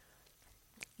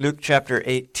Luke chapter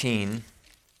 18.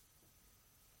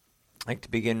 I'd like to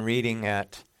begin reading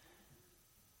at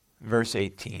verse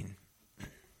 18.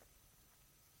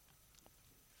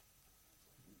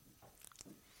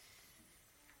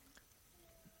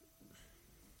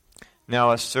 Now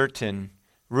a certain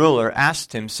ruler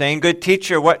asked him, saying, "Good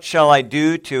teacher, what shall I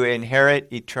do to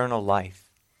inherit eternal life?"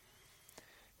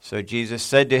 So Jesus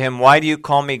said to him, "Why do you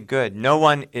call me good? No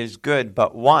one is good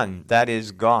but one, that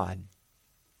is God.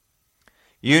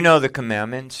 You know the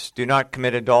commandments. Do not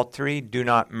commit adultery, do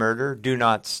not murder, do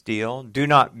not steal, do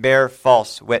not bear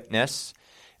false witness,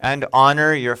 and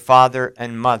honor your father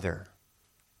and mother."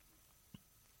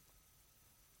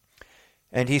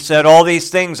 And he said, "All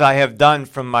these things I have done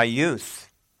from my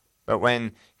youth." But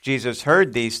when Jesus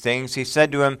heard these things, he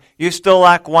said to him, "You still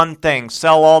lack one thing.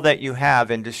 Sell all that you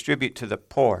have and distribute to the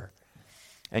poor,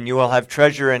 and you will have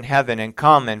treasure in heaven, and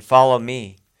come and follow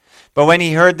me." But when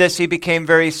he heard this, he became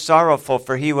very sorrowful,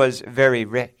 for he was very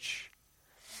rich.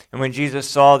 And when Jesus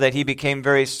saw that he became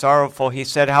very sorrowful, he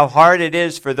said, "How hard it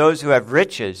is for those who have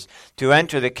riches to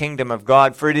enter the kingdom of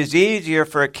God. For it is easier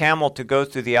for a camel to go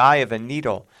through the eye of a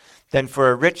needle than for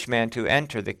a rich man to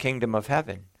enter the kingdom of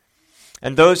heaven."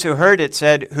 And those who heard it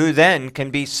said, "Who then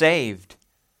can be saved?"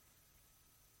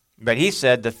 But he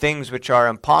said, "The things which are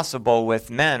impossible with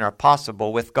men are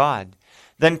possible with God."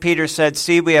 Then Peter said,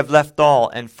 "See, we have left all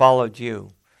and followed you."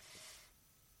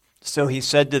 So he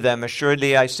said to them,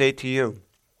 "Assuredly I say to you,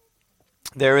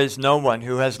 there is no one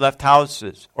who has left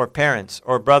houses, or parents,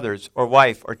 or brothers, or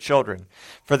wife, or children,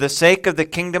 for the sake of the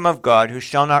kingdom of God, who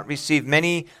shall not receive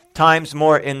many times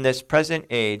more in this present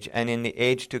age and in the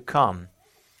age to come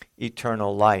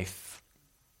eternal life."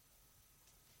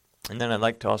 And then I'd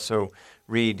like to also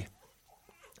read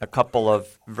a couple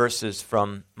of verses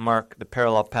from Mark, the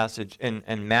parallel passage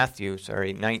in Matthew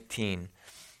 19,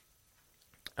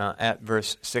 at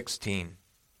verse 16.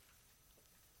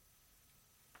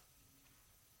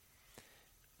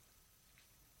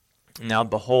 "Now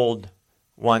behold,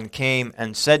 one came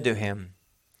and said to him,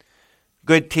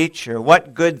 'Good teacher,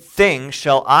 what good thing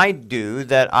shall I do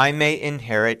that I may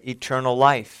inherit eternal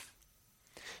life?'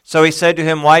 So he said to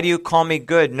him, 'Why do you call me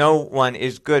good? No one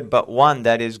is good but one,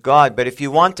 that is God. But if you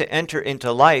want to enter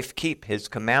into life, keep his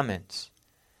commandments.'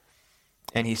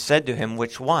 And he said to him,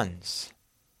 'Which ones?'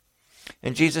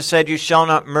 And Jesus said, 'You shall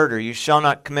not murder, you shall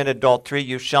not commit adultery,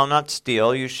 you shall not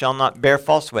steal, you shall not bear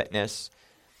false witness.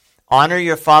 Honor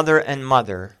your father and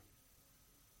mother,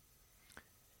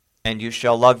 and you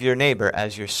shall love your neighbor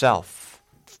as yourself.'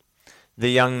 The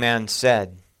young man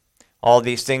said, 'All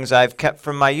these things I have kept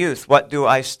from my youth. What do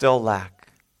I still lack?'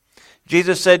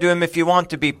 Jesus said to him, 'If you want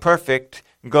to be perfect,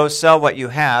 go sell what you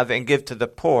have and give to the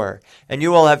poor, and you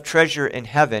will have treasure in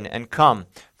heaven, and come,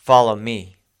 follow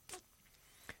me.'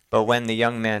 But when the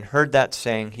young man heard that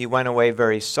saying, he went away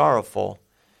very sorrowful,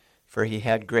 for he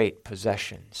had great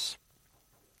possessions."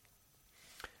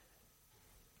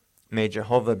 May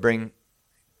Jehovah bring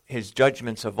his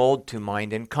judgments of old to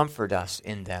mind and comfort us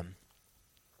in them.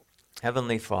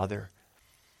 Heavenly Father,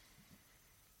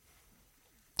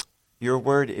 your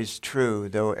word is true,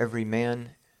 though every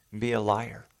man be a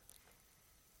liar.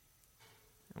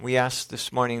 We ask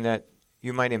this morning that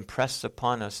you might impress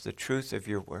upon us the truth of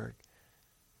your word,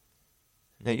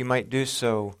 that you might do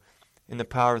so in the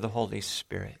power of the Holy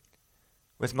Spirit,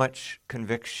 with much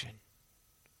conviction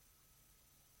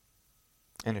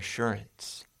and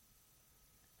assurance.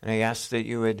 And I ask that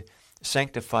you would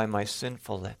sanctify my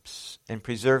sinful lips and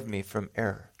preserve me from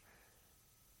error.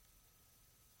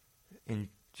 In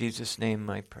Jesus' name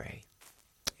I pray.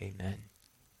 Amen.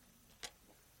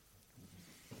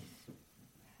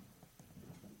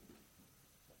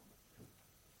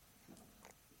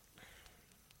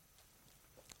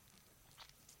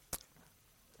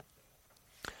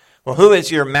 Well, who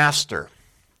is your master?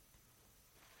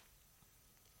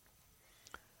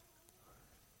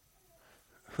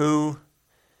 Who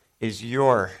is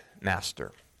your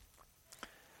master?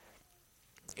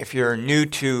 If you're new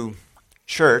to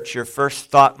church, your first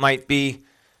thought might be,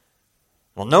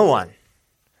 well, no one.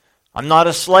 I'm not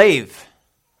a slave.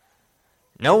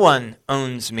 No one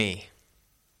owns me.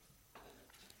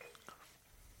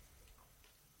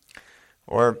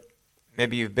 Or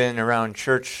maybe you've been around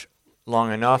church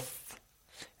long enough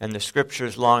and the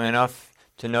scriptures long enough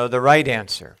to know the right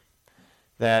answer,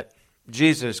 that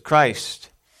Jesus Christ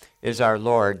is our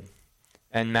Lord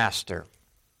and Master.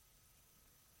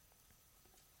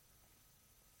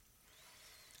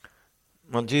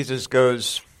 Well, Jesus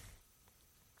goes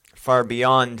far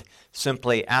beyond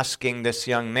simply asking this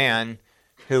young man,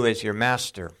 "Who is your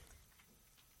master?"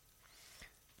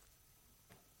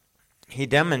 He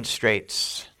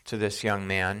demonstrates to this young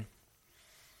man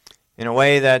in a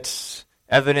way that's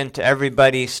evident to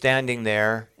everybody standing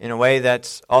there, in a way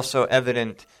that's also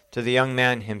evident to the young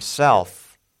man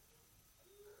himself.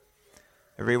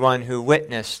 Everyone who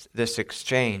witnessed this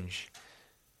exchange.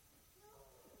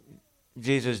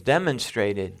 Jesus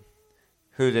demonstrated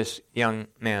who this young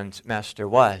man's master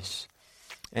was.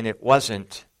 And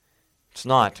it's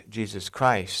not Jesus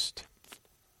Christ.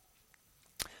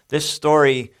 This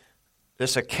story,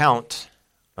 this account,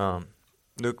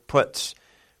 Luke puts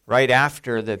right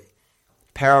after the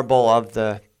parable of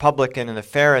the publican and the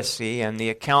Pharisee and the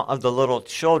account of the little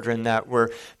children that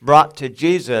were brought to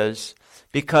Jesus,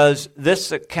 because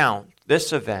this account,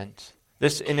 this event,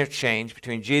 this interchange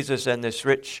between Jesus and this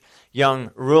rich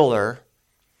young ruler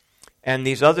and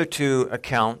these other two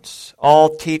accounts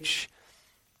all teach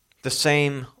the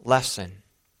same lesson,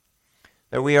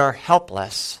 that we are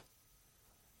helpless,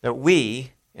 that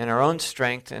we, in our own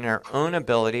strength and our own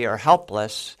ability, are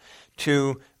helpless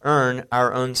to earn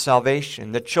our own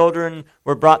salvation. The children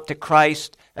were brought to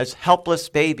Christ as helpless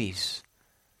babies.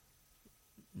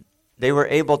 They were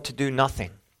able to do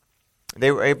nothing.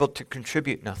 They were able to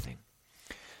contribute nothing.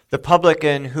 The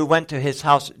publican who went to his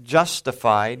house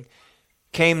justified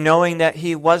came knowing that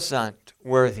he wasn't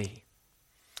worthy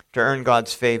to earn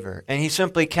God's favor. And he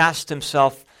simply cast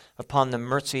himself upon the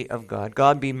mercy of God.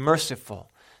 God, be merciful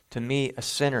to me, a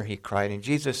sinner, he cried. And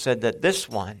Jesus said that this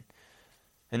one,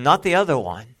 and not the other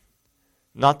one,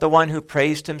 not the one who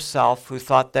praised himself, who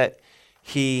thought that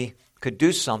he could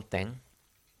do something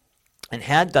and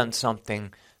had done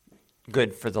something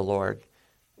good for the Lord,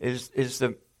 is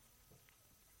the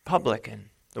publican,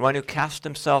 the one who cast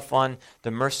himself on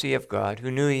the mercy of God,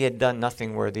 who knew he had done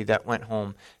nothing worthy, that went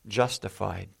home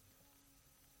justified.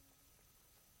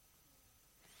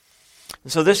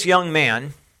 And so this young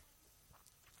man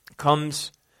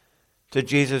comes to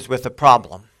Jesus with a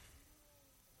problem.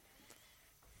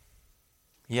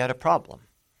 He had a problem.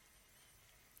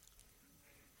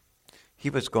 He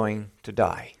was going to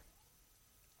die.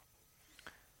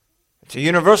 It's a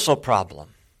universal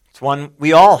problem. It's one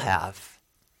we all have.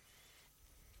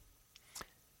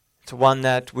 It's one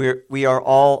that we are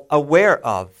all aware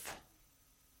of.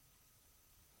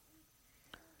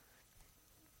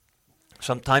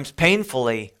 Sometimes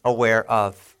painfully aware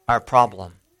of our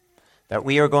problem, that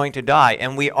we are going to die,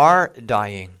 and we are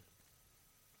dying.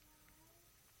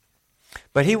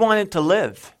 But he wanted to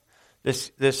live,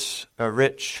 this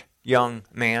rich young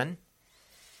man.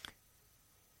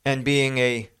 And being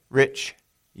a rich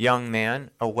young man,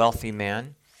 a wealthy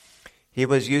man, he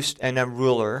was used, and a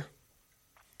ruler,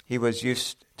 he was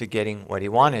used to getting what he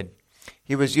wanted.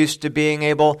 He was used to being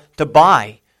able to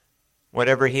buy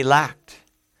whatever he lacked,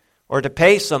 or to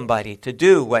pay somebody to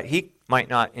do what he might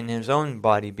not in his own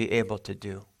body be able to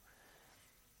do.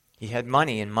 He had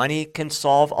money, and money can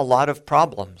solve a lot of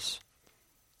problems.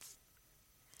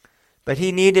 But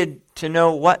he needed to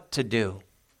know what to do.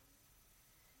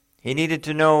 He needed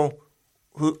to know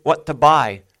what to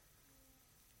buy.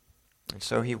 And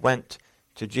so he went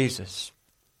to Jesus.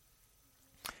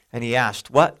 And he asked,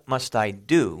 "What must I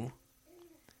do?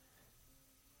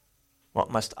 What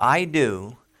must I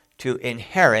do to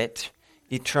inherit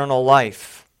eternal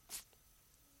life?"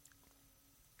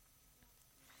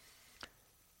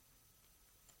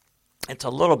 It's a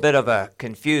little bit of a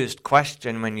confused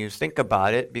question when you think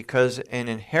about it, because an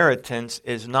inheritance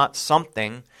is not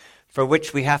something for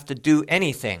which we have to do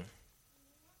anything.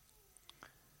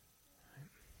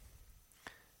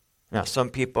 Now, some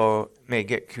people may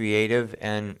get creative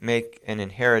and make an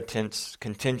inheritance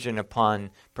contingent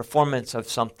upon performance of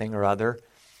something or other.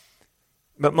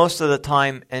 But most of the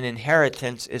time, an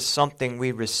inheritance is something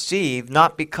we receive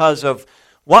not because of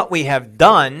what we have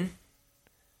done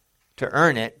to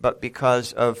earn it, but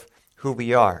because of who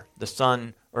we are, the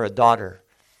son or a daughter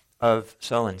of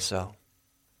so-and-so.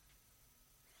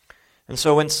 And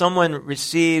so when someone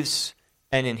receives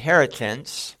an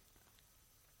inheritance,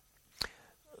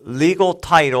 legal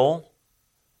title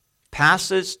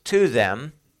passes to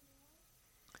them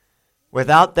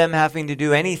without them having to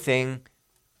do anything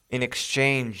in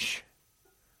exchange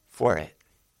for it,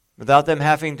 without them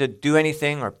having to do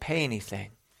anything or pay anything.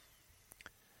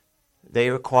 They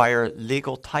acquire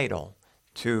legal title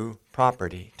to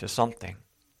property, to something.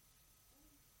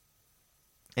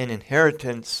 An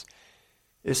inheritance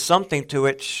is something to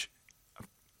which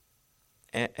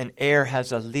an heir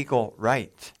has a legal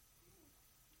right.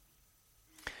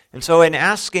 And so in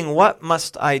asking, "What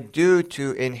must I do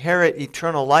to inherit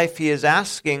eternal life?" he is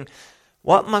asking,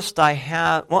 what must I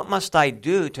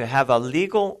do to have a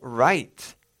legal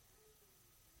right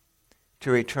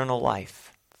to eternal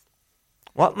life?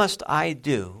 What must I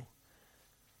do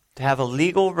to have a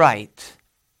legal right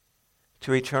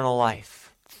to eternal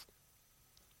life?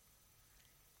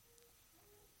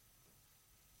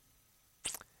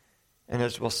 And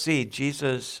as we'll see,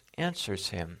 Jesus answers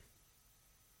him.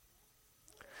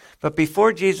 But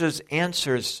before Jesus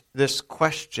answers this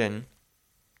question,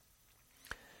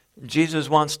 Jesus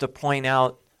wants to point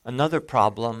out another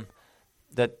problem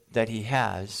that he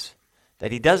has,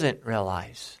 that he doesn't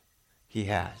realize he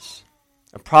has.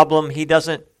 A problem he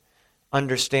doesn't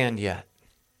understand yet.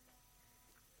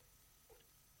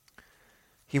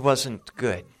 He wasn't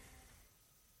good.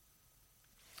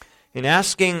 In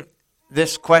asking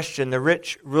this question, the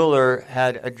rich ruler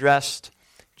had addressed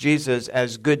Jesus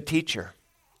as good teacher.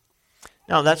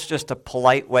 Now, that's just a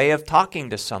polite way of talking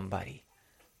to somebody.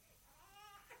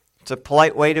 It's a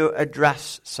polite way to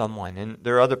address someone. And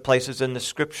there are other places in the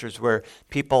Scriptures where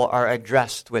people are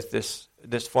addressed with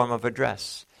this form of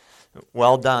address.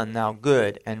 Well done, thou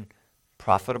good and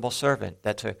profitable servant.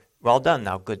 That's a well done,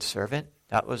 thou good servant.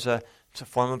 It's a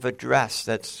form of address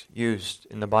that's used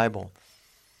in the Bible.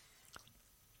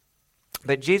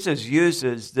 But Jesus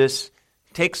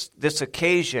takes this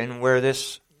occasion where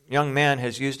this young man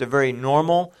has used a very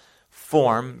normal,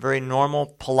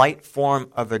 polite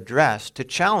form of address to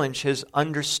challenge his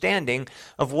understanding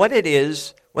of what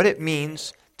it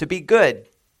means to be good.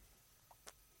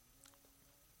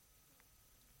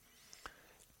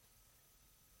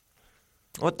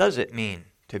 What does it mean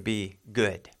to be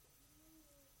good?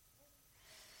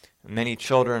 Many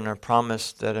children are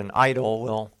promised that an idol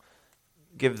will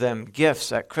give them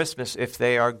gifts at Christmas if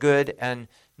they are good and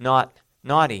not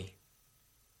naughty.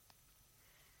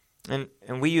 And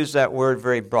we use that word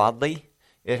very broadly.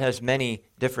 It has many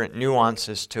different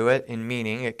nuances to it in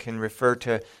meaning. It can refer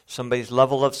to somebody's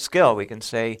level of skill. We can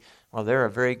say, well, they're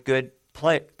a very good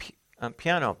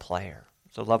piano player.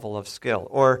 It's a level of skill.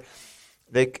 Or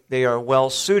they are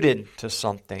well suited to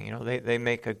something. They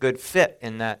make a good fit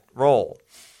in that role.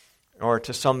 Or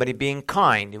to somebody being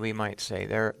kind, we might say.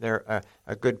 They're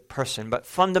a good person. But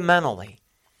fundamentally,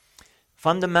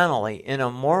 in a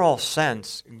moral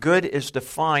sense, good is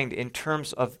defined in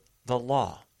terms of the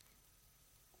law.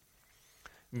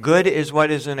 Good is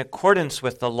what is in accordance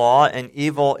with the law, and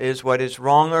evil is what is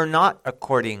wrong or not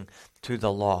according to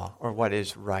the law, or what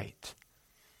is right.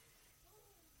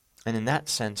 And in that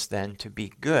sense, then, to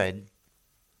be good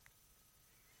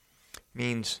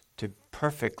means to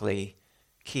perfectly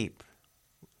keep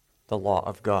the law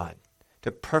of God,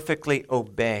 to perfectly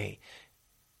obey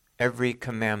every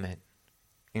commandment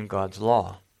in God's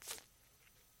law.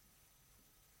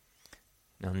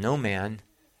 Now, no man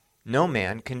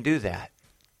can do that.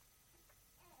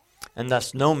 And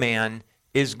thus, no man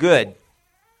is good.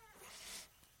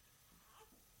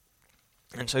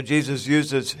 And so Jesus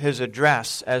uses his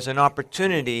address as an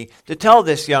opportunity to tell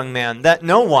this young man that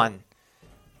no one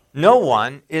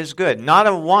is good. Not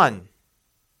a one.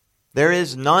 There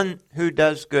is none who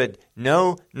does good.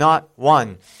 No, not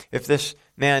one. If this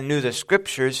man knew the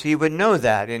Scriptures, he would know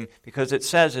that. And because it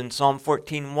says in Psalm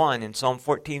 14:1, in Psalm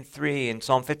 14:3, in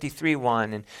Psalm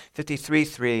 53:1, and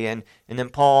 53:3, and then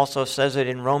Paul also says it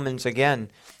in Romans again,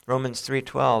 Romans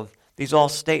 3:12. These all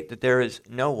state that there is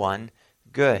no one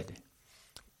good.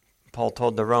 Paul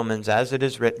told the Romans, as it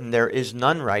is written, there is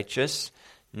none righteous,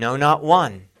 no, not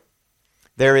one.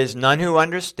 There is none who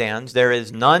understands. There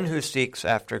is none who seeks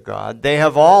after God. They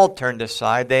have all turned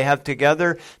aside. They have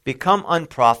together become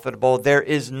unprofitable. There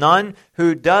is none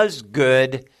who does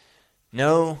good.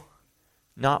 No,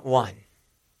 not one.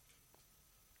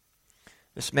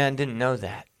 This man didn't know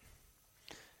that.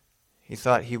 He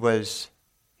thought he was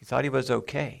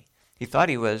okay. He thought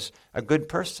he was a good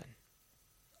person.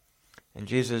 And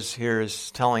Jesus here is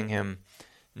telling him,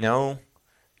 no,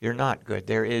 you're not good.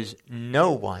 There is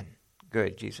no one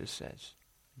good, Jesus says,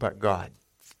 but God.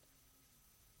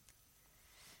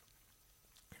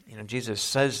 Jesus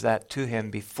says that to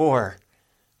him before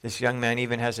this young man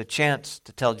even has a chance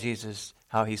to tell Jesus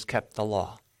how he's kept the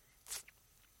law.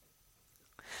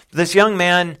 But this young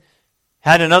man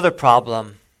had another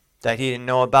problem that he didn't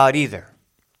know about either.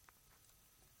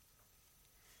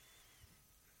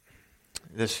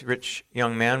 This rich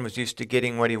young man was used to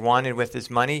getting what he wanted with his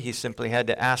money. He simply had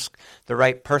to ask the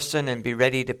right person and be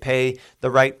ready to pay the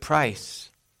right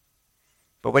price.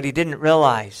 But what he didn't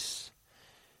realize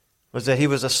was that he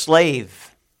was a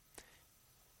slave.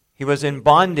 He was in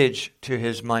bondage to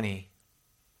his money.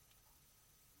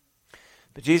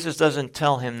 But Jesus doesn't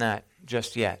tell him that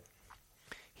just yet.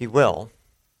 He will.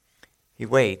 He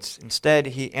waits. Instead,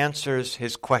 he answers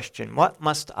his question, what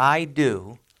must I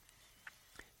do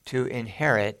to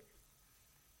inherit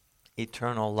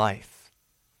eternal life?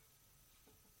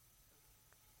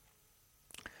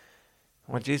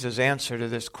 Well, Jesus' answer to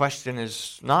this question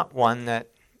is not one that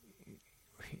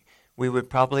we would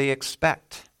probably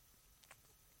expect.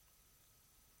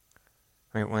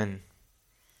 Right? When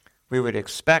we would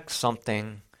expect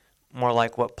something more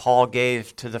like what Paul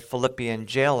gave to the Philippian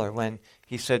jailer when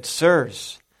he said,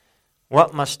 "Sirs,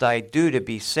 what must I do to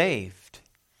be saved?"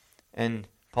 And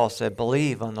Paul said,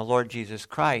 "Believe on the Lord Jesus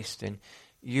Christ, and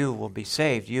you will be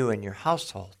saved, you and your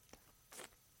household."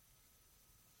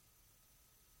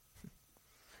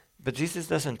 But Jesus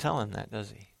doesn't tell him that,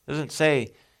 does he? He doesn't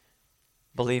say,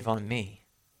 "Believe on me."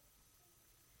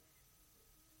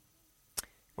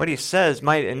 What he says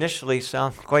might initially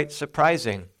sound quite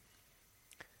surprising.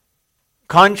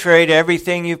 Contrary to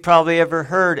everything you've probably ever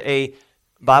heard a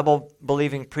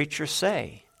Bible-believing preacher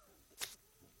say.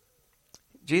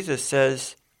 Jesus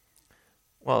says,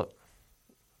 well,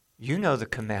 you know the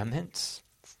commandments.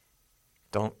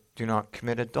 Do not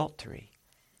commit adultery.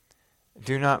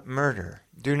 Do not murder.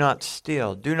 Do not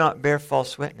steal. Do not bear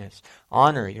false witness.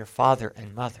 Honor your father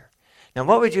and mother. Now,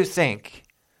 what would you think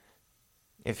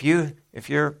if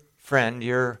your friend,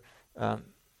 you're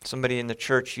somebody in the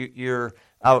church, you're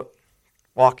out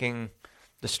walking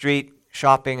the street,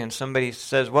 shopping, and somebody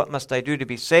says, "What must I do to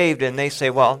be saved?" And they say,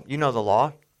 "Well, you know the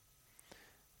law.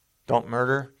 Don't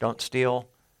murder, don't steal."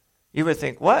 You would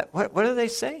think, what are they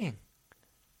saying?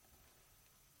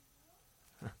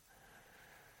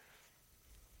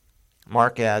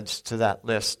 Mark adds to that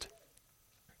list,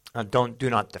 do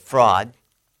not defraud.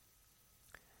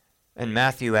 And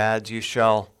Matthew adds, you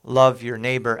shall love your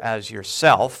neighbor as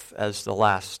yourself, as the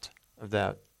last of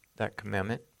that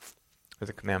commandment, or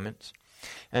the commandments.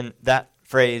 And that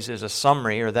phrase is a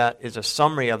summary, or that is a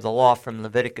summary of the law from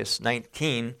Leviticus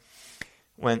 19,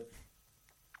 when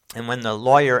the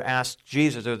lawyer asked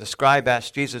Jesus, or the scribe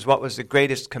asked Jesus, what was the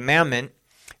greatest commandment?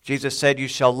 Jesus said, "You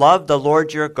shall love the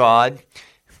Lord your God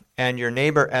and your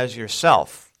neighbor as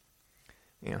yourself."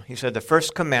 He said the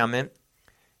first commandment,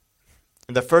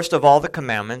 the first of all the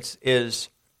commandments is,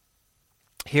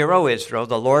 "Hear, O Israel,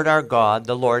 the Lord our God,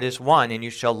 the Lord is one, and you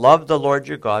shall love the Lord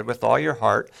your God with all your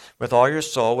heart, with all your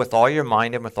soul, with all your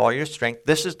mind, and with all your strength."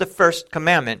 This is the first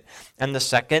commandment. And the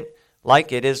second,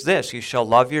 like it, is this: you shall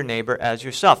love your neighbor as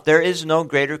yourself. There is no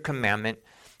greater commandment,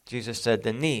 Jesus said,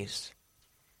 than these.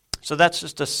 So that's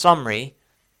just a summary.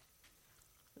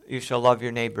 You shall love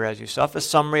your neighbor as yourself. A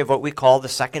summary of what we call the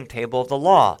second table of the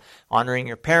law. Honoring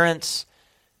your parents,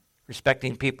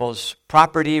 respecting people's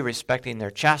property, respecting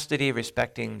their chastity,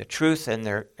 respecting the truth and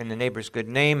the neighbor's good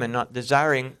name, and not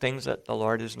desiring things that the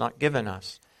Lord has not given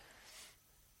us.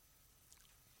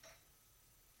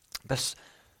 But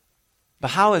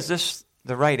how is this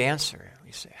the right answer?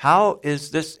 We say, how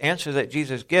is this answer that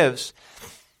Jesus gives,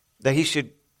 that he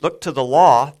should look to the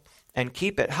law and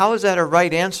keep it? How is that a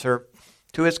right answer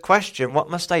to his question, what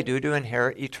must I do to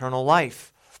inherit eternal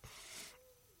life?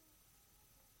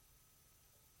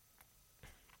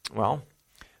 Well,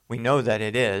 we know that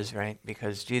it is, right?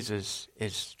 Because Jesus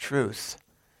is truth.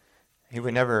 He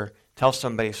would never tell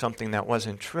somebody something that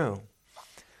wasn't true.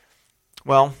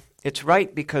 Well, it's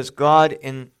right because God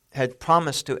had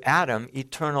promised to Adam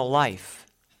eternal life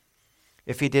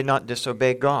if he did not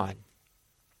disobey God.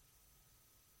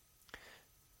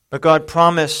 But God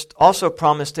also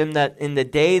promised him that in the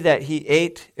day that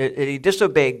he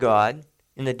disobeyed God,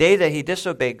 in the day that he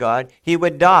disobeyed God, he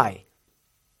would die.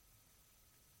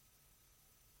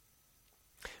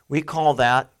 We call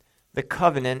that the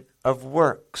covenant of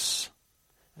works.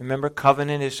 Remember,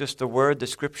 covenant is just the word the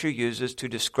Scripture uses to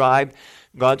describe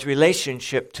God's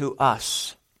relationship to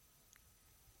us.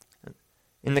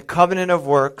 In the covenant of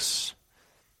works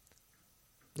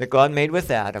that God made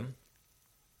with Adam,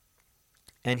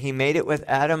 and he made it with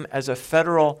Adam as a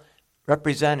federal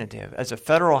representative, as a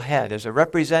federal head, as a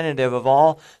representative of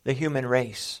all the human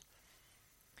race.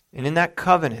 And in that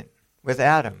covenant with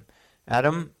Adam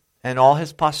and all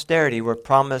his posterity were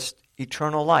promised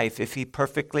eternal life if he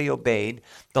perfectly obeyed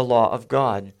the law of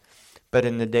God. But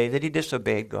in the day that he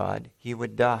disobeyed God, he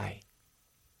would die.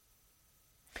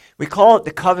 We call it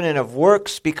the covenant of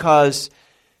works because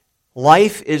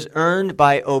life is earned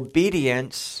by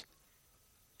obedience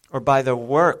or by the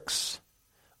works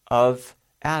of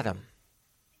Adam.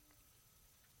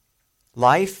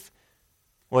 Life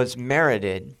was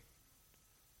merited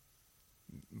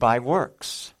by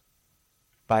works,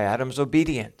 by Adam's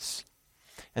obedience.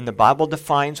 And the Bible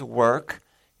defines work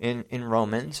in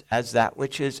Romans as that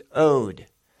which is owed.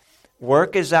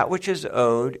 Work is that which is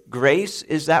owed. Grace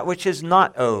is that which is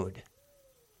not owed.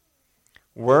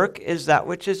 Work is that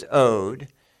which is owed.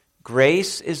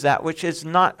 Grace is that which is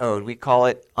not owed. We call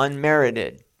it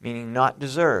unmerited, meaning not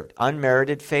deserved,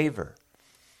 unmerited favor.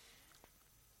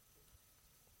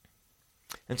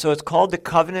 And so it's called the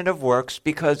covenant of works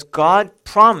because God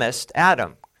promised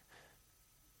Adam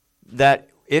that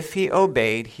if he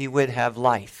obeyed, he would have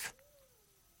life.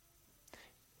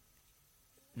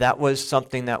 That was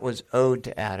something that was owed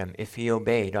to Adam if he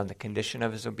obeyed on the condition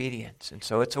of his obedience. And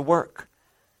so it's a work.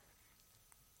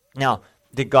 Now,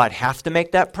 did God have to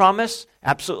make that promise?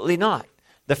 Absolutely not.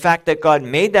 The fact that God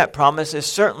made that promise is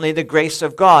certainly the grace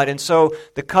of God. And so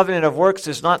the covenant of works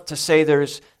is not to say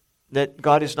that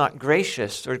God is not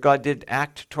gracious or God did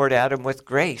act toward Adam with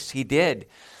grace. He did.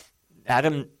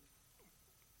 God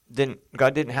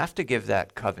didn't have to give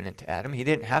that covenant to Adam. He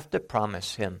didn't have to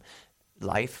promise him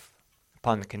life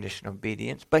upon the condition of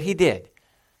obedience, but he did.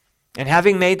 And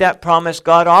having made that promise,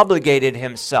 God obligated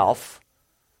himself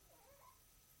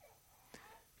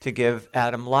to give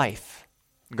Adam life.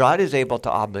 God is able to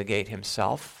obligate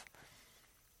himself.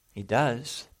 He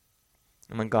does.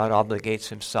 And when God obligates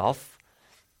himself,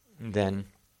 then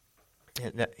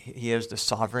he is the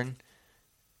sovereign,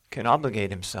 can obligate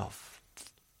himself.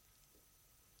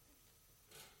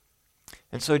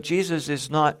 And so Jesus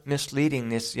is not misleading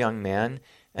this young man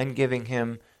and giving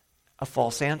him a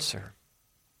false answer.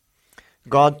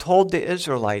 God told the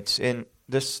Israelites in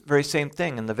this very same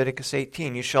thing in Leviticus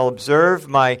 18, "You shall observe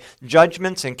my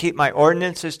judgments and keep my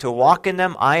ordinances to walk in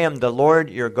them. I am the Lord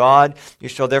your God. You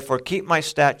shall therefore keep my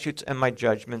statutes and my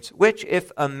judgments, which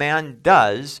if a man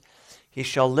does, he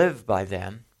shall live by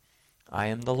them. I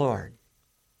am the Lord."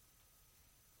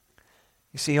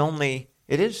 You see,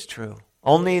 it is true.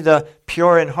 Only the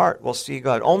pure in heart will see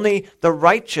God. Only the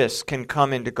righteous can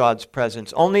come into God's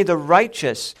presence. Only the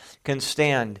can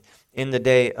stand in the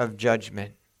day of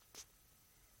judgment.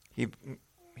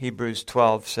 Hebrews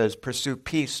 12 says, "Pursue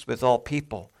peace with all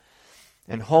people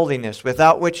and holiness,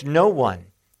 without which no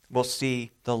one will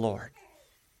see the Lord."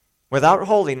 Without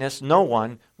holiness, no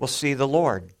one will see the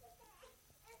Lord.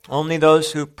 Only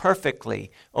those who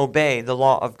perfectly obey the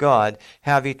law of God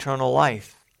have eternal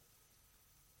life.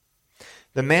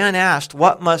 The man asked,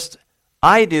 "What must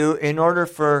I do in order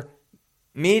for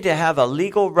me to have a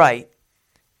legal right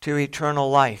to eternal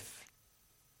life?"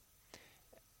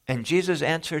 And Jesus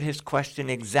answered his question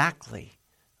exactly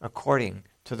according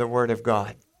to the Word of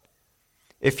God.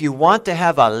 If you want to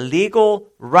have a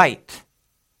legal right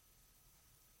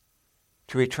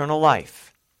to eternal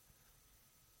life,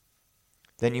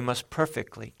 then you must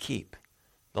perfectly keep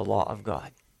the law of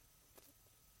God.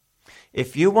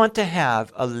 If you want to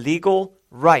have a legal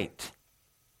right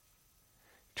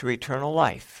to eternal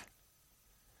life,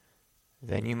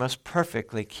 then you must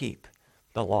perfectly keep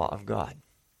the law of God.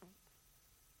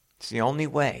 It's the only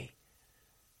way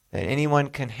that anyone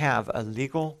can have a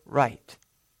legal right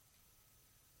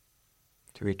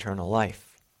to eternal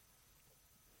life.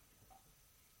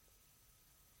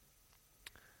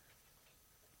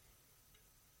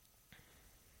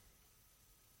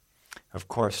 Of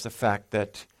course, the fact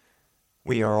that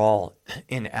we are all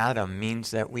in Adam means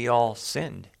that we all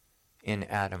sinned in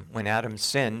Adam. When Adam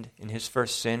sinned, in his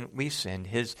first sin, we sinned.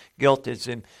 His guilt is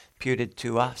imputed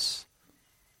to us.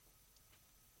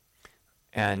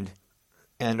 And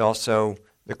also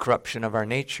the corruption of our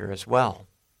nature as well.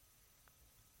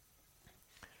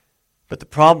 But the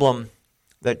problem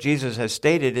that Jesus has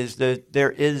stated is that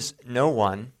there is no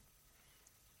one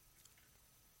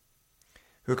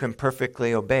who can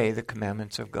perfectly obey the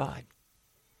commandments of God.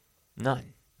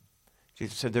 None.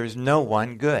 Jesus said there is no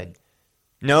one good.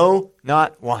 No,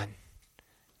 not one.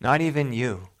 Not even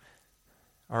you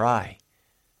or I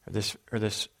or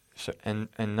this and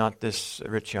not this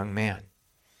rich young man.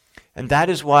 And that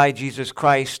is why Jesus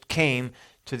Christ came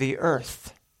to the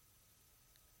earth.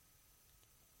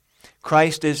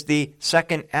 Christ is the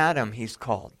second Adam, he's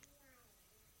called.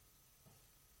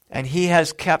 And he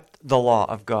has kept the law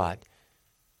of God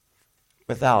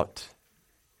without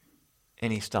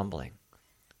any stumbling,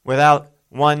 without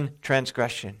one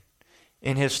transgression.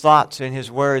 In his thoughts, in his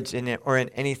words, or in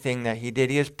anything that he did,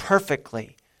 he has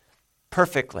perfectly,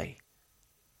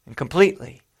 and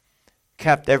completely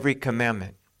kept every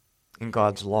commandment in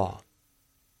God's law.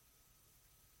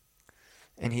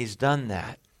 And he's done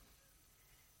that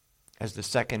as the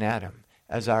second Adam,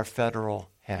 as our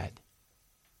federal head,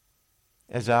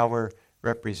 as our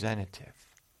representative.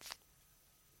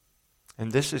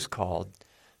 And this is called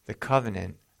the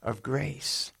covenant of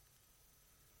grace.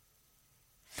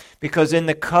 Because in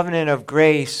the covenant of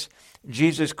grace,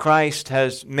 Jesus Christ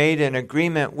has made an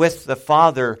agreement with the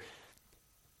Father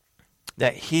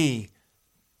that he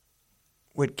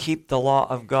would keep the law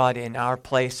of God in our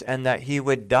place and that he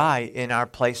would die in our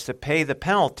place to pay the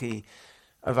penalty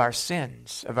of our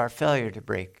sins, of our failure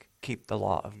to keep the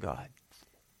law of God.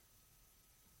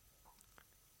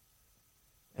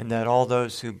 and that all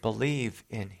those who believe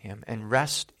in him and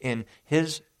rest in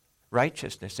his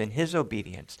righteousness, in his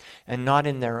obedience, and not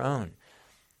in their own,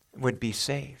 would be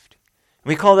saved.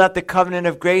 We call that the covenant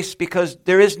of grace because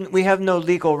we have no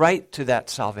legal right to that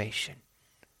salvation.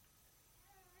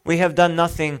 We have done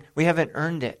nothing, we haven't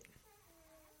earned it.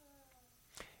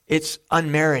 It's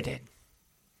unmerited.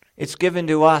 It's given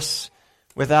to us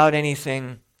without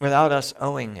us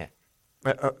owing it,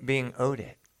 being owed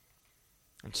it.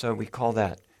 And so we call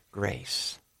that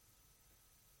grace.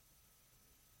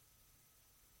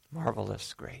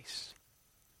 Marvelous grace.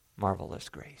 Marvelous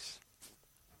grace.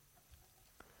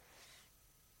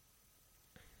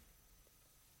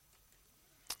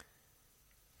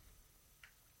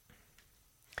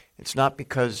 It's not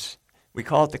because we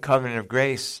call it the covenant of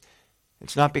grace.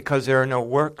 It's not because there are no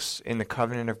works in the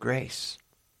covenant of grace.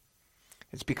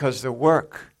 It's because the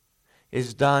work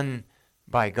is done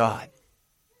by God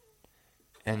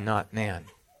and not man.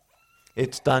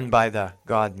 It's done by the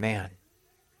God-man.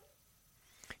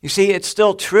 You see, it's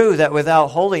still true that without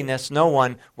holiness, no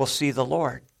one will see the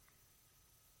Lord.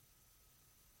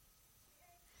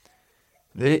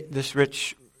 This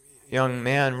rich young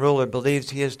man, ruler,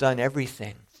 believes he has done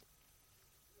everything.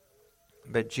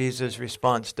 But Jesus'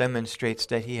 response demonstrates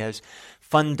that he has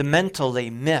fundamentally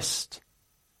missed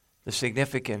the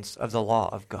significance of the law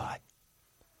of God.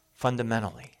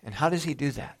 Fundamentally. And how does he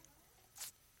do that?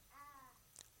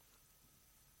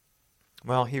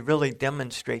 Well, he really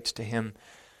demonstrates to him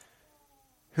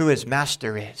who his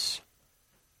master is.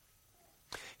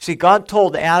 See, God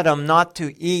told Adam not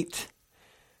to eat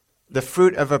the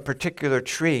fruit of a particular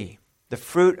tree, the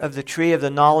fruit of the tree of the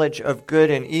knowledge of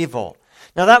good and evil.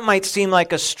 Now that might seem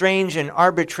like a strange and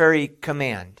arbitrary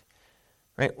command.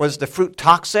 Right? Was the fruit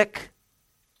toxic?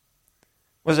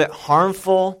 Was it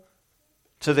harmful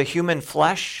to the human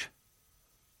flesh?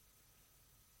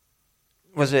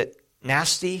 Was it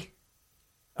nasty?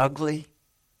 Ugly?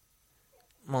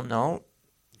 Well, no.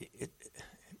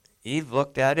 Eve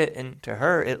looked at it, and to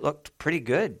her it looked pretty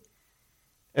good.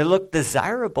 It looked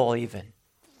desirable even.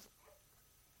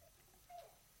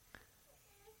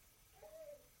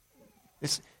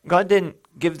 God didn't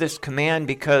give this command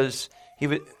because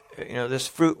this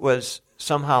fruit was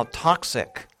somehow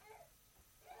toxic.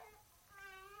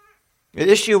 The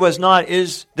issue was not,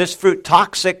 is this fruit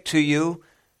toxic to you?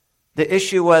 The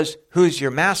issue was, who's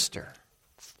your master?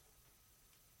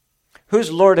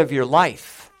 Who's Lord of your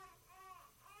life?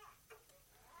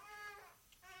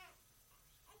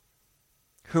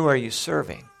 Who are you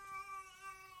serving?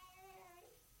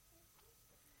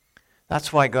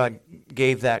 That's why God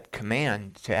gave that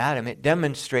command to Adam. It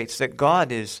demonstrates that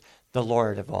God is the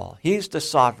Lord of all. He's the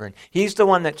sovereign. He's the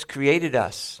one that's created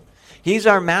us. He's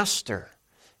our master.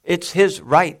 It's his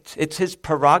right. It's his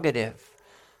prerogative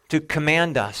to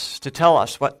command us, to tell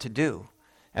us what to do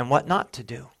and what not to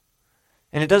do.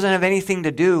 And it doesn't have anything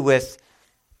to do with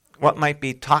what might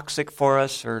be toxic for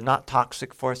us or not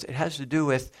toxic for us. It has to do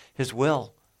with his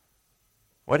will.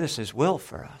 What is his will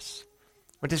for us?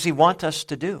 What does he want us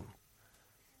to do?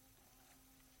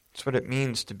 That's what it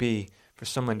means for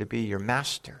someone to be your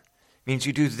master. It means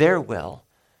you do their will,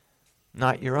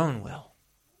 not your own will.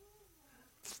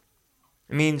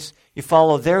 It means you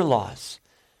follow their laws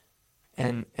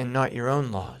and not your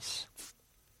own laws.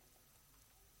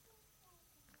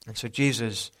 And so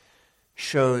Jesus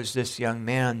shows this young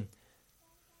man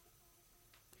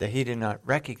that he did not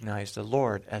recognize the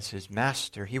Lord as his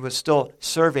master. He was still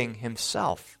serving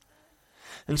himself.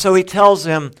 And so he tells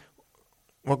him,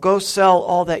 well, go sell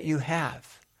all that you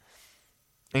have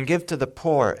and give to the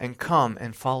poor and come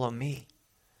and follow me.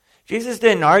 Jesus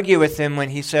didn't argue with him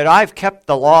when he said, I've kept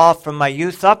the law from my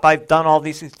youth up. I've done all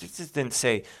these things. Jesus didn't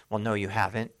say, well, no, you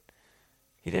haven't.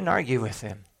 He didn't argue with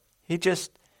him. He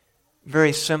just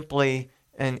very simply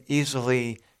and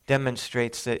easily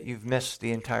demonstrates that you've missed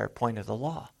the entire point of the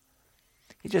law.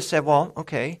 He just said, well,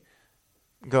 okay,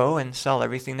 go and sell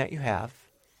everything that you have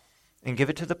and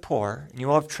give it to the poor, and you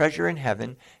will have treasure in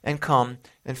heaven, and come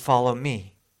and follow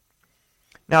me.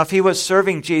 Now, if he was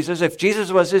serving Jesus, if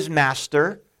Jesus was his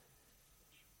master,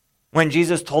 when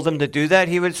Jesus told him to do that,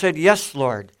 he would have said, yes,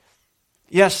 Lord.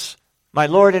 Yes, my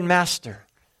Lord and Master.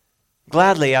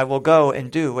 Gladly I will go and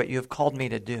do what you have called me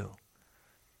to do.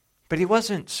 But he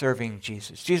wasn't serving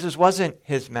Jesus. Jesus wasn't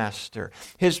his master.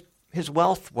 His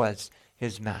wealth was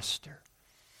his master.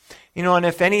 And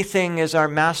if anything is our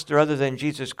master other than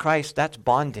Jesus Christ, that's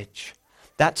bondage.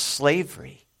 That's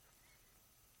slavery.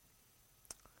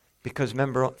 Because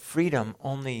remember, freedom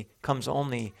comes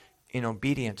only in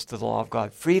obedience to the law of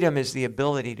God. Freedom is the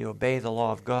ability to obey the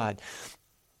law of God.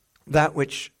 That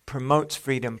which promotes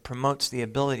freedom, promotes the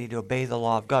ability to obey the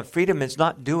law of God. Freedom is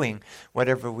not doing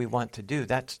whatever we want to do.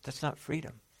 That's not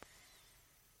freedom.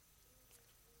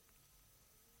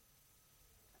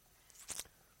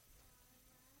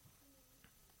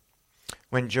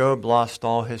 When Job lost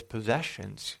all his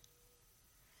possessions,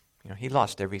 he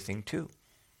lost everything too.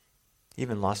 He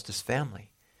even lost his family.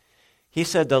 He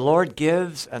said, "The Lord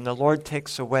gives and the Lord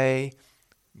takes away.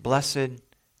 Blessed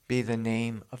be the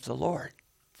name of the Lord."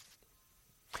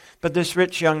 But this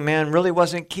rich young man really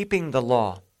wasn't keeping the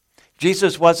law.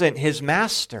 Jesus wasn't his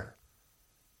master.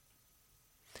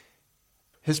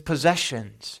 His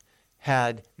possessions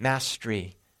had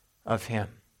mastery of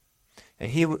him. And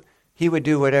he would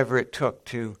do whatever it took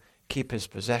to keep his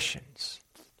possessions.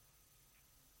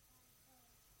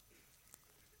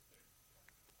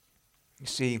 You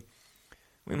see,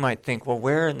 we might think, well,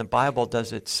 where in the Bible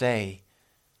does it say,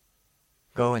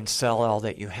 go and sell all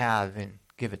that you have and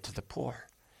give it to the poor?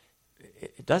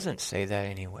 It doesn't say that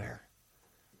anywhere.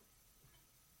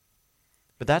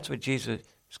 But that's what Jesus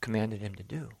commanded him to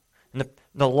do. And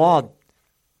the law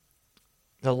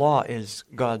is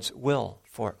God's will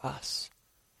for us.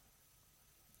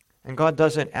 And God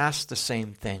doesn't ask the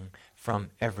same thing from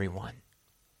everyone.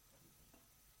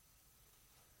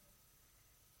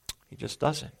 He just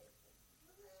doesn't.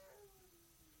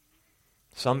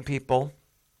 Some people,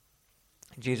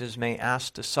 Jesus may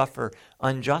ask to suffer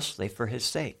unjustly for his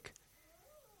sake.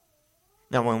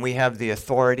 Now, when we have the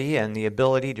authority and the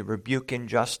ability to rebuke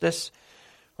injustice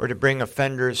or to bring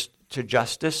offenders to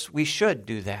justice, we should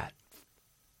do that.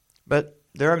 But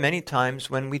there are many times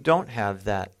when we don't have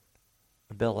that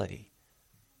ability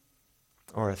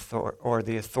or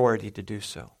the authority to do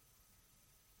so.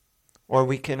 Or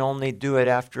we can only do it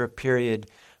after a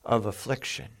period of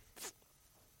affliction.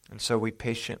 And so we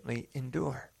patiently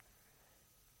endure.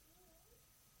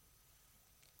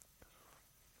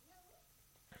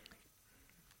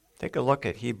 Take a look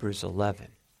at Hebrews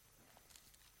 11.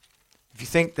 If you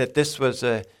think that this was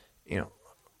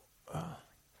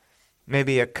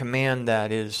maybe a command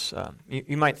that is,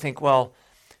 you might think, well,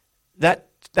 that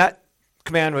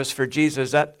command was for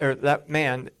Jesus. That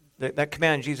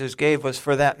command Jesus gave was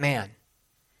for that man.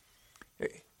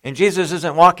 And Jesus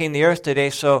isn't walking the earth today,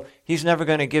 so he's never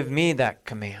going to give me that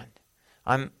command.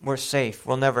 We're safe.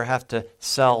 We'll never have to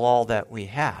sell all that we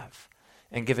have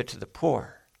and give it to the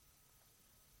poor.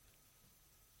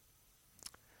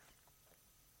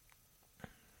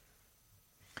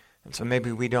 And so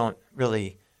maybe we don't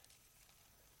really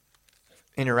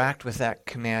interact with that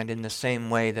command in the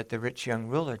same way that the rich young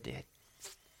ruler did.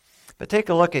 But take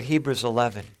a look at Hebrews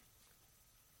 11.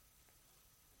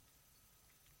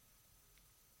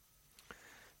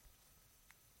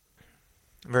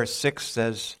 Verse 6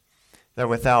 says that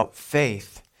without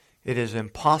faith it is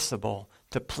impossible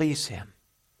to please him.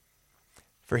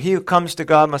 For he who comes to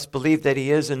God must believe that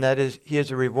he is, and that he is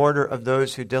a rewarder of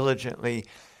those who diligently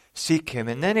seek him.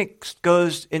 And then it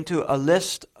goes into a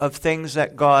list of things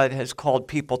that God has called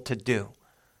people to do.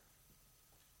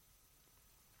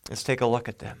 Let's take a look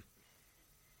at them.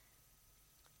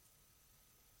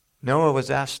 Noah was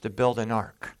asked to build an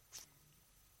ark.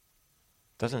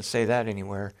 Doesn't say that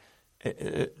anywhere.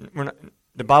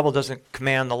 The Bible doesn't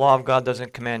command, the law of God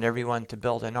doesn't command everyone to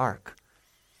build an ark.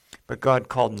 But God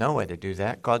called Noah to do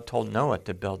that. God told Noah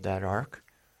to build that ark.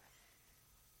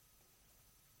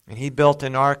 And he built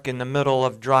an ark in the middle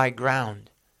of dry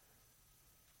ground.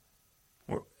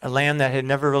 A land that had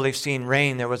never really seen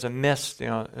rain. There was a mist,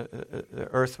 the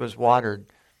earth was watered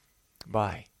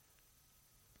by.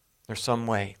 There's some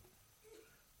way.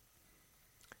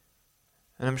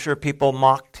 And I'm sure people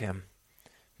mocked him,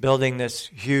 building this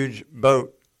huge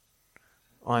boat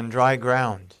on dry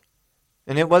ground.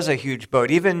 And it was a huge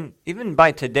boat. Even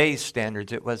by today's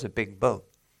standards, it was a big boat.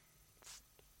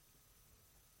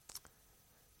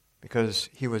 Because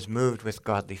he was moved with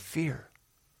godly fear.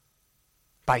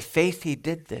 By faith he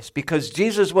did this. Because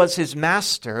Jesus was his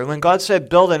master. And when God said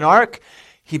build an ark,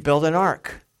 he built an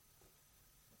ark.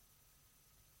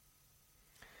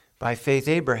 By faith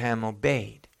Abraham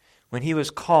obeyed when he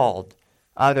was called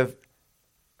out of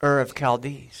Ur of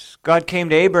Chaldees. God came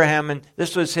to Abraham, and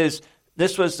this was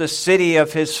the city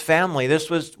of his family. This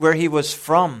was where he was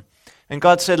from. And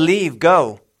God said, leave,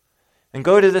 go. And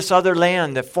go to this other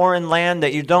land, a foreign land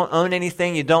that you don't own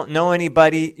anything, you don't know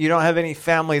anybody, you don't have any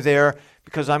family there,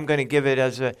 because I'm going to give it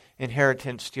as an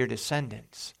inheritance to your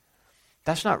descendants.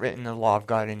 That's not written in the law of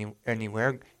God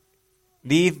anywhere.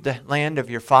 Leave the land of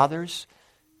your fathers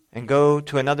and go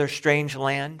to another strange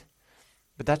land.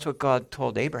 But that's what God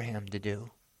told Abraham to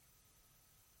do.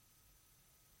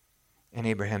 And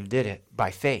Abraham did it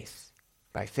by faith.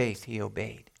 By faith he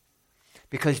obeyed.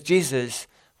 because Jesus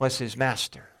was his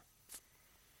master.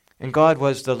 And God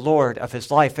was the Lord of his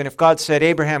life. And if God said,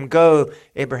 Abraham, go,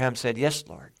 Abraham said, yes,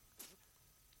 Lord.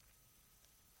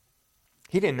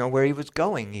 He didn't know where he was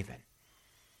going even.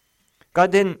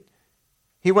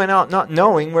 He went out not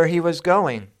knowing where he was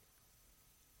going.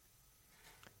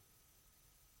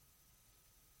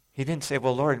 He didn't say,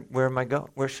 well, Lord, where am I go?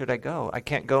 Where should I go? I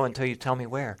can't go until you tell me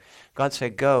where. God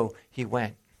said, go. He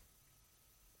went.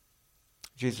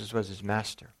 Jesus was his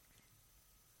master.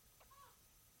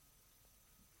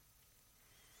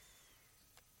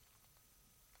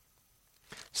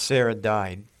 Sarah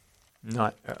died.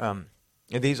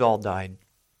 These all died,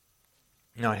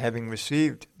 not having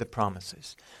received the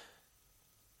promises.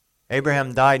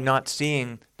 Abraham died not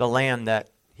seeing the land that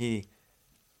he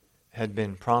had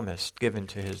been promised, given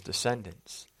to his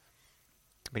descendants.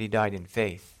 But he died in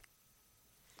faith.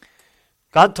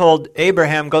 God told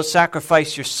Abraham, go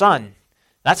sacrifice your son.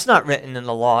 That's not written in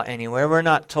the law anywhere. We're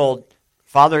not told,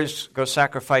 fathers, go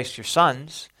sacrifice your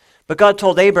sons. But God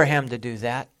told Abraham to do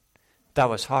that. That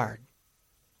was hard.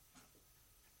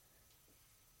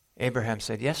 Abraham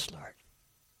said, yes, Lord.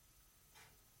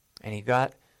 And he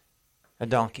got a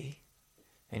donkey,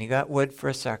 and he got wood for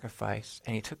a sacrifice,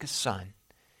 and he took his son,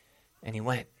 and he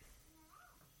went.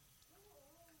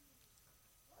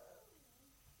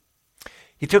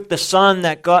 He took the son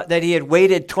that he had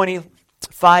waited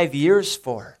 25 years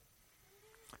for.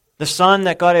 The son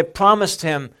that God had promised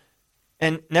him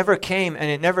and never came, and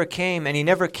it never came, and he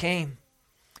never came.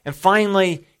 And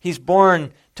finally, he's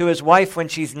born to his wife when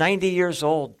she's 90 years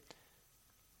old.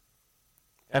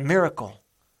 A miracle,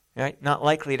 right? Not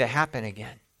likely to happen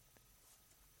again.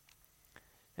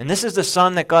 And this is the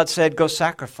son that God said, go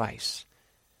sacrifice.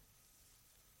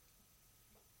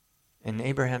 And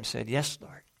Abraham said, yes,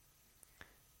 Lord,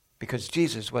 because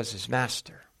Jesus was his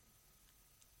master.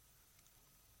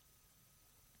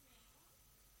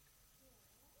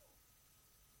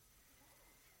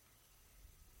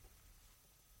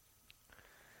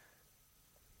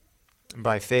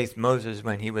 By faith, Moses,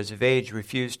 when he was of age,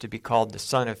 refused to be called the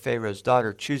son of Pharaoh's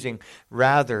daughter, choosing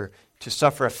rather to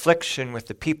suffer affliction with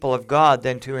the people of God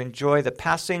than to enjoy the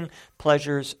passing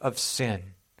pleasures of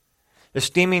sin,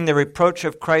 esteeming the reproach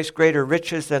of Christ greater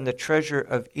riches than the treasure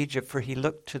of Egypt, for he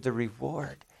looked to the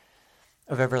reward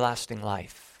of everlasting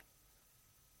life.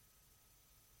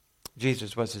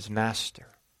 Jesus was his master.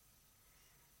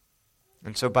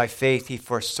 And so by faith he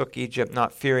forsook Egypt,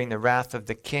 not fearing the wrath of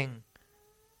the king.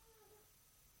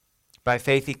 By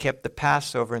faith he kept the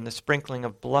Passover and the sprinkling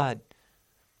of blood.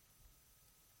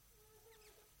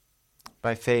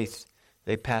 By faith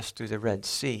they passed through the Red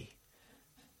Sea.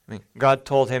 God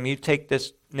told him, you take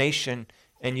this nation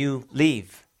and you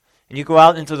leave. And you go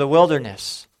out into the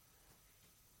wilderness.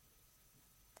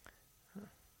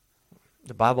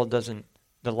 The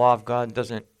law of God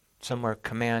doesn't somewhere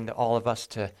command all of us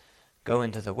to go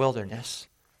into the wilderness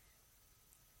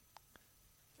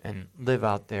and live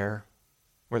out there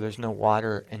where there's no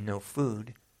water and no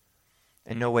food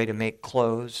and no way to make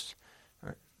clothes.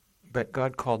 But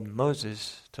God called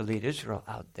Moses to lead Israel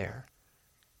out there.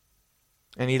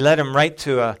 And he led him right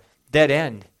to a dead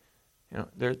end.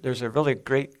 There's a really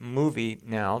great movie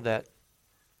now that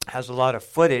has a lot of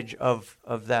footage of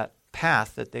that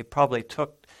path that they probably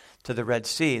took to the Red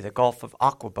Sea, the Gulf of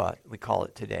Aqaba, we call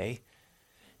it today.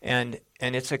 And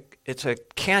it's a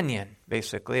canyon,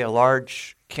 basically,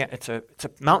 it's a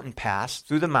mountain pass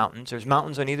through the mountains. There's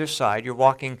mountains on either side. You're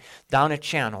walking down a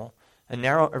channel, a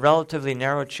relatively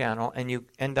narrow channel, and you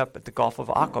end up at the Gulf of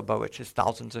Aqaba, which is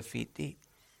thousands of feet deep.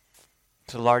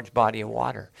 It's a large body of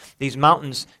water. These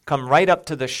mountains come right up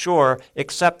to the shore,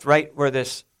 except right where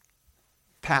this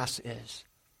pass is.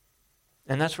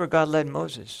 And that's where God led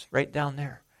Moses, right down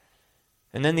there.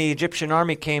 And then the Egyptian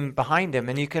army came behind him,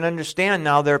 and you can understand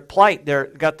now their plight.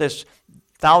 They've got this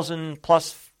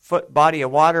 1,000+ foot body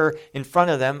of water in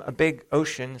front of them, a big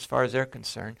ocean as far as they're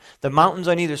concerned. The mountains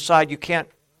on either side, you can't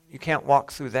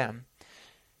walk through them.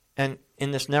 And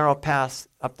in this narrow path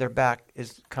up their back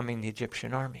is coming the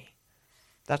Egyptian army.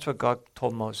 That's what God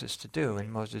told Moses to do, and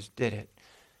Moses did it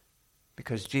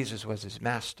because Jesus was his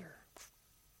master.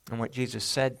 And what Jesus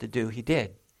said to do, he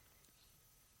did.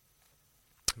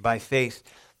 By faith,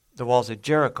 the walls of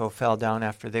Jericho fell down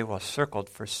after they were circled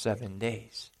for 7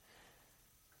 days.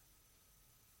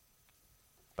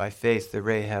 By faith, the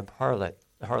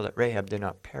harlot Rahab did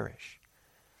not perish.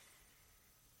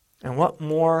 And what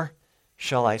more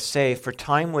shall I say? For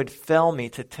time would fail me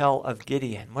to tell of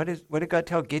Gideon. What did God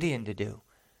tell Gideon to do?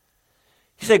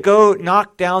 He said, go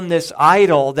knock down this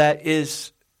idol that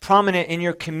is prominent in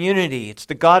your community. It's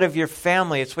the God of your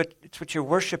family. It's what you're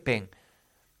worshiping.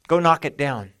 Go knock it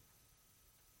down.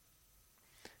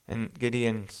 And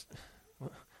Gideon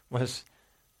was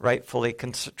rightfully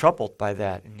troubled by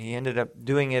that, and he ended up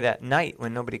doing it at night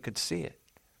when nobody could see it.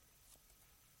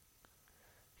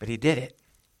 But he did it.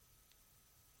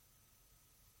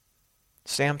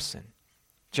 Samson,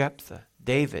 Jephthah,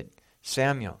 David,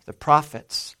 Samuel, the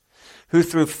prophets, who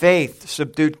through faith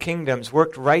subdued kingdoms,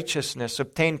 worked righteousness,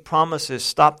 obtained promises,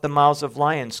 stopped the mouths of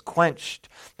lions, quenched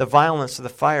the violence of the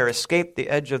fire, escaped the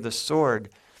edge of the sword,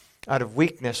 out of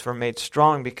weakness were made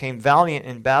strong, became valiant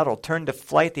in battle, turned to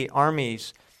flight the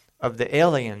armies of the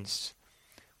aliens.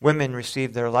 Women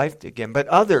received their life again. But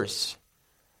others,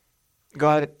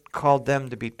 God called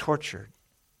them to be tortured,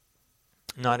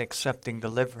 not accepting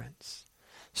deliverance.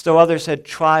 Still others had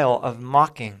trial of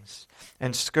mockings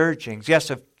and scourgings,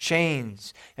 yes, of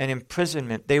chains and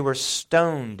imprisonment. They were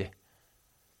stoned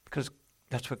because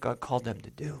that's what God called them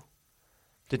to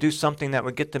do something that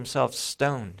would get themselves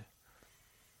stoned.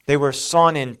 They were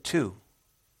sawn in two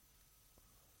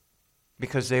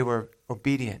because they were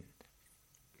obedient,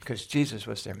 because Jesus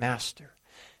was their master,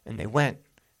 and they went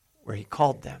where he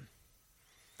called them.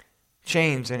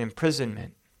 Chains and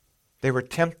imprisonment. They were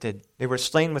tempted. They were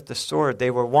slain with the sword.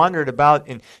 They were wandered about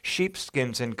in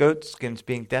sheepskins and goatskins,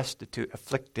 being destitute,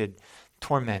 afflicted,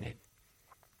 tormented.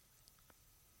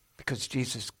 Because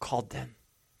Jesus called them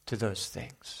to those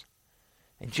things.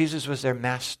 And Jesus was their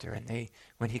master. And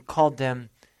when he called them,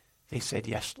 they said,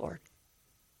 "Yes, Lord."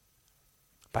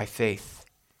 By faith.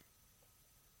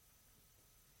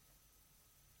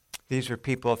 These were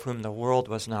people of whom the world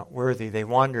was not worthy. They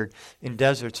wandered in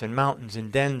deserts and mountains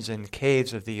and dens and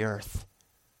caves of the earth.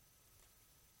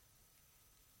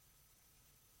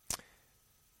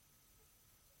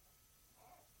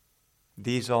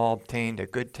 These all obtained a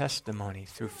good testimony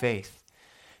through faith.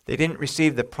 They didn't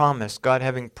receive the promise, God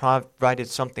having provided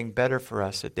something better for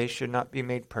us, that they should not be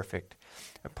made perfect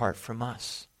apart from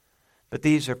us. But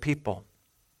these are people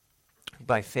who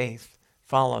by faith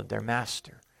followed their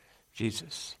master,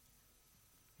 Jesus.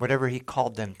 Whatever he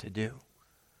called them to do.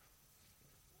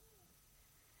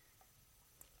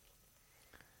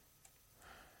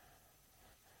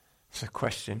 So the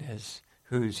question is,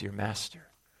 who's your master?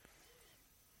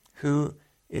 Who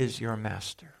is your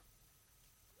master?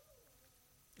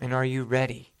 And are you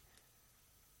ready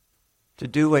to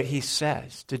do what he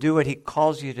says, to do what he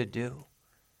calls you to do?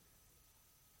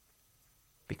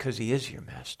 Because he is your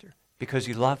master, because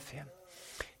you love him,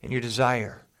 and you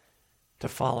desire to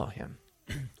follow him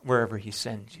wherever he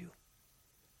sends you.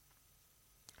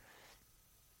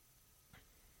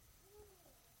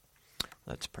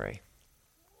 Let's pray.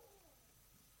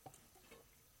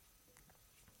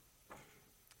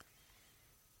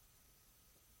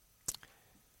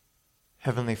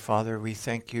 Heavenly Father, we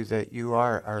thank you that you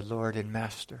are our Lord and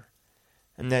Master,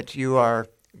 and that you are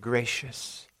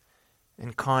gracious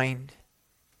and kind,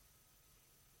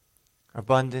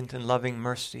 abundant in loving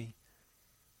mercy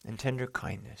and tender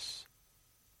kindness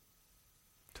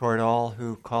toward all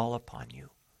who call upon you.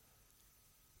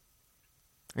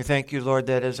 We thank you, Lord,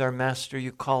 that as our Master,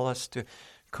 you call us to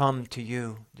come to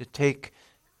you, to take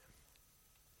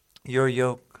your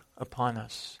yoke upon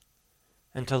us,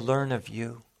 and to learn of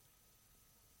you.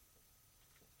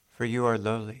 For you are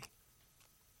lowly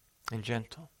and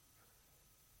gentle.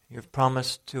 You have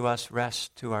promised to us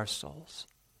rest to our souls.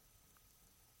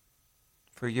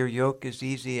 For your yoke is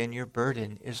easy and your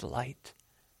burden is light.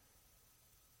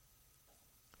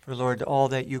 For Lord, all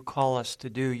that you call us to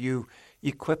do, you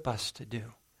equip us to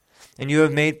do. And you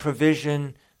have made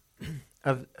provision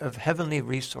of heavenly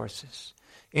resources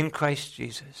in Christ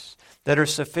Jesus that are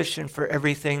sufficient for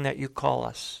everything that you call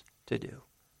us to do.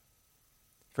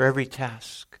 For every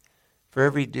task, for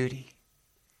every duty,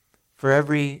 for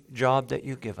every job that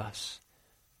you give us,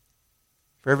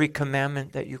 for every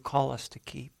commandment that you call us to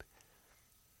keep,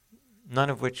 none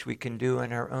of which we can do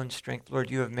in our own strength. Lord,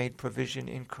 you have made provision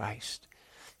in Christ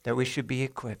that we should be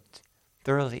equipped,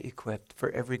 thoroughly equipped for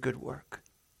every good work.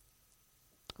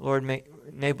 Lord,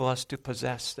 enable us to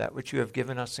possess that which you have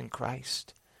given us in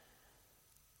Christ,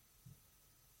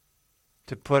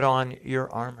 to put on your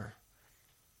armor,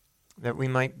 that we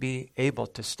might be able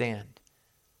to stand.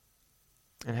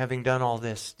 And having done all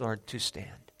this, Lord, to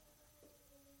stand.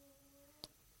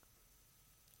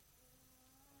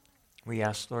 We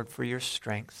ask, Lord, for your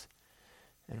strength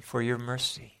and for your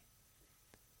mercy.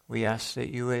 We ask that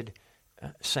you would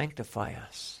sanctify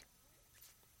us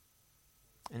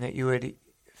and that you would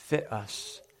fit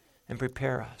us and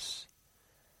prepare us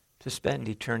to spend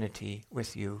eternity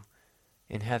with you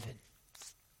in heaven.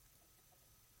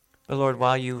 But Lord,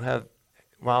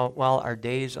 while our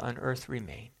days on earth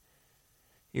remain,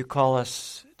 you call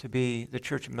us to be the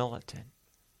church militant,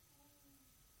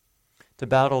 to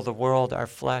battle the world, our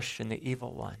flesh, and the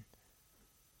evil one.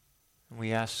 And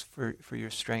we ask for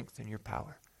your strength and your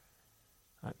power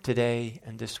today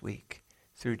and this week.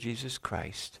 Through Jesus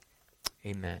Christ.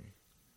 Amen.